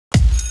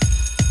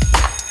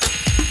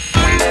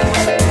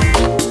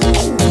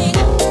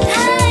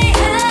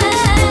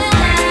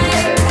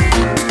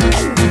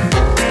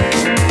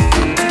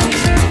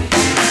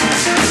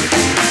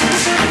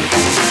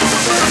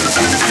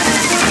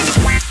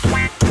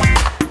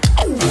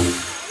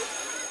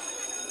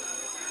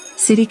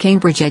City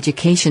Cambridge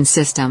Education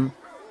System,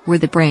 where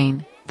the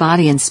brain,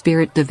 body and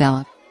spirit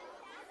develop.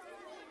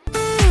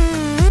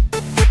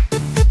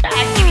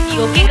 Activity.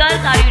 Okay girls,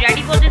 are you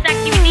ready for this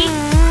activity?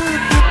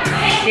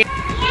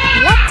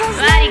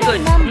 Very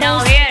good. Now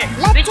here,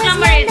 which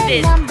number is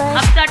this?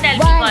 Hafsa, tell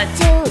me first.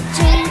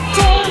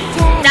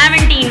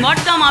 17. What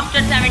come after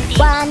 17?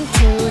 1,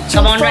 2, 3,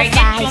 Come on, 4, write it.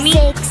 5, Show me.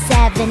 6,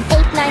 7,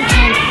 8, 9,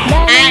 10.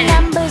 Learning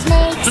numbers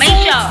makes it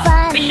Maisha,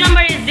 fun. which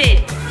number is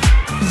this?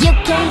 You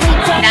can read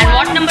from And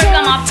what 1 number till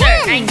come after?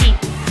 10. 19.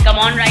 Come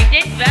on, write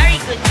it. Very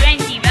good.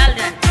 20. Well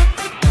done.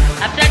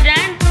 After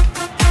done?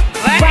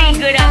 Very 1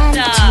 good, and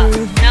Hafsa.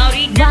 2. Now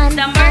read this 1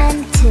 number.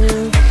 and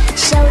 2.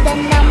 Show the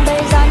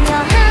numbers on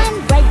your hand.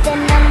 Write the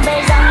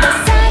numbers on the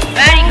side.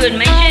 Very good.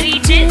 Maisha,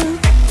 read this.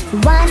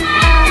 1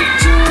 and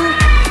 2.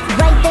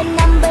 Write the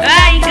numbers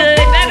Very on the good,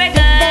 board. very Pick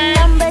the good.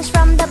 numbers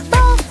from the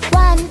board.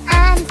 1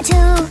 and 2.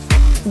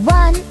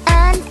 1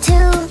 and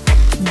 2.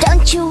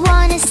 Don't you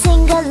wanna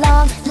sing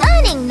along?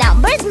 Learning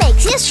numbers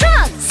makes you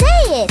strong.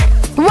 Say it.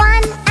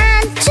 1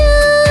 and 2.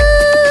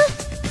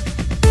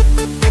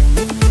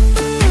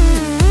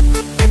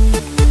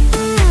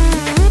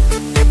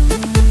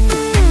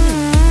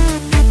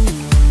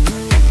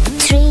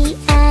 3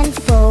 and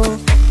 4.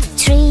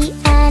 3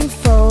 and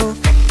 4.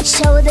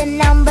 Show the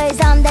numbers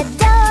on the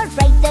door.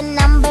 Write the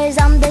numbers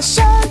on the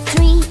shore.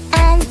 3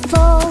 and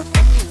 4.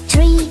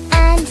 3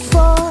 and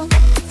 4.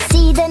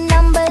 See the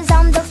numbers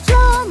on the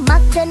floor.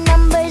 Mark the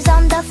numbers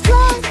on the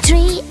floor.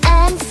 3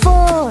 and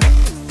 4.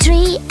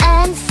 3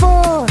 and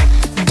 4.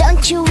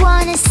 Don't you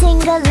wanna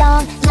sing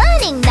along?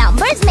 Learning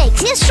numbers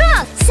makes you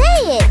strong. Say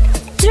it.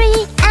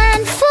 3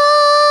 and 4.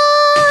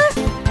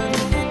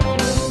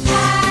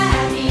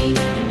 Happy,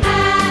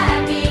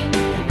 happy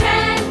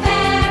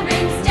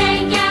Grandparents' Day.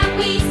 Yeah,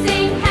 we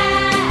sing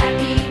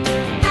happy,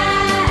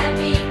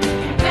 happy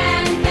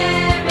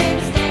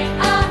Grandparents' Day.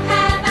 Oh,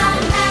 have a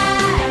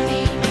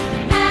happy,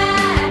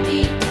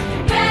 happy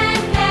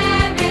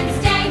Grandparents'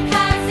 Day.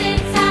 'Cause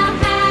it's a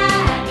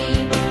happy,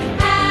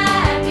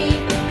 happy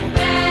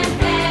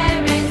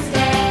Grandparents'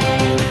 Day.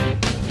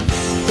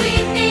 We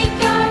think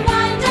you're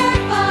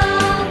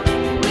wonderful.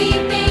 We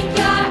think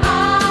you're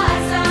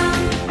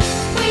awesome.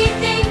 We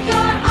think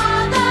you're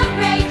all the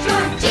rage.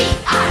 You're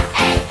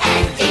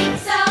G-R-A-N-D.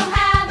 So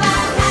have a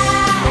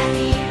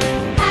happy,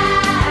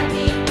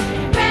 happy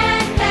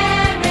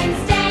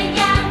Grandparents' Day.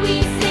 Yeah, we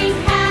sing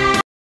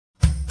happy.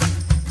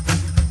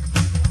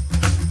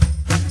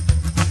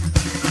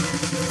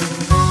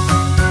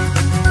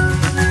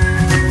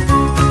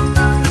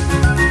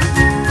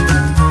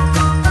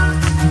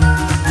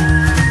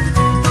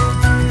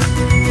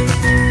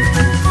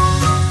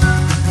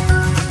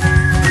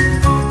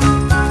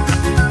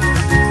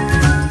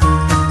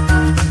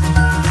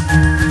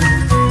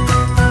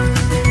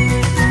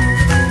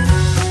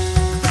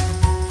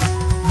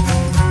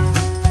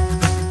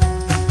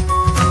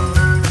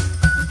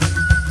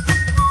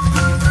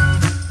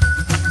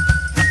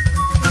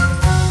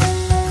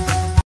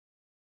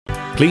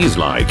 Please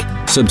like,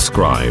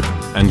 subscribe,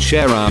 and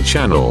share our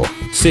channel,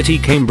 City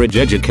Cambridge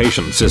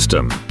Education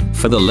System,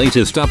 for the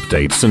latest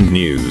updates and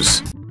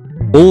news.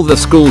 All the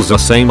schools are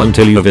same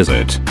until you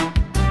visit.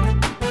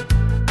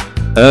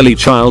 Early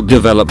child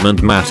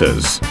development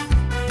matters.